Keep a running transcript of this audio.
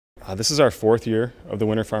This is our fourth year of the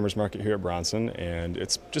Winter Farmers Market here at Bronson, and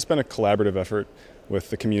it's just been a collaborative effort with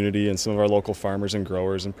the community and some of our local farmers and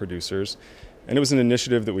growers and producers. And it was an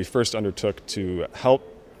initiative that we first undertook to help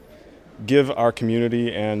give our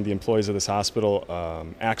community and the employees of this hospital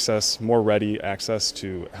more ready access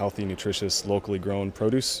to healthy, nutritious, locally grown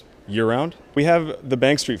produce year-round. We have the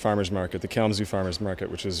Bank Street Farmers Market, the Kalamazoo Farmers Market,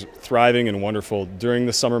 which is thriving and wonderful during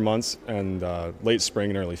the summer months and late spring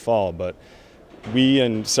and early fall. But we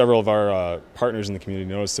and several of our partners in the community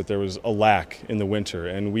noticed that there was a lack in the winter,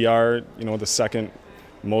 and we are, the second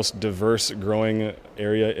most diverse growing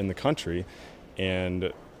area in the country,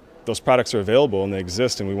 and those products are available and they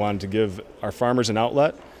exist, and we wanted to give our farmers an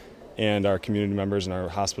outlet and our community members and our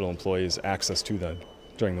hospital employees access to them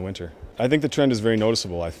during the winter. I think the trend is very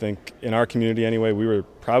noticeable. I think in our community anyway, we were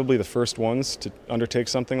probably the first ones to undertake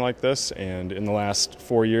something like this, and in the last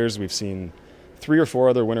 4 years we've seen 3 or 4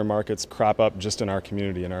 other winter markets crop up just in our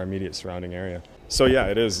community, in our immediate surrounding area. So yeah,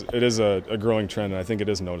 it is a growing trend, and I think it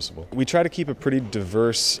is noticeable. We try to keep a pretty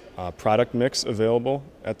diverse product mix available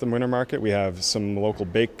at the winter market. We have some local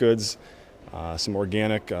baked goods, some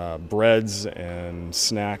organic breads and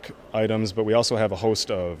snack items, but we also have a host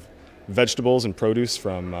of vegetables and produce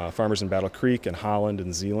from farmers in Battle Creek and Holland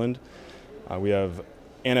and Zeeland. We have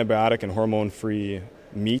antibiotic and hormone-free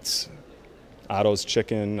meats, Otto's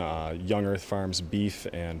chicken, Young Earth Farms beef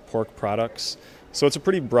and pork products. So it's a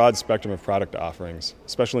pretty broad spectrum of product offerings,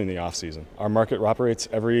 especially in the off-season. Our market operates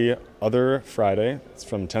every other Friday. It's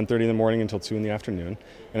from 10:30 in the morning until 2 in the afternoon.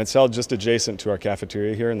 And it's held just adjacent to our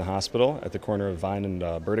cafeteria here in the hospital at the corner of Vine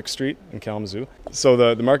and Burdick Street in Kalamazoo. So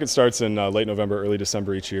the market starts in late November, early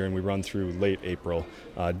December each year, and we run through late April,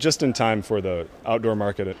 just in time for the outdoor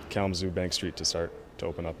market at Kalamazoo Bank Street to start to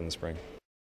open up in the spring.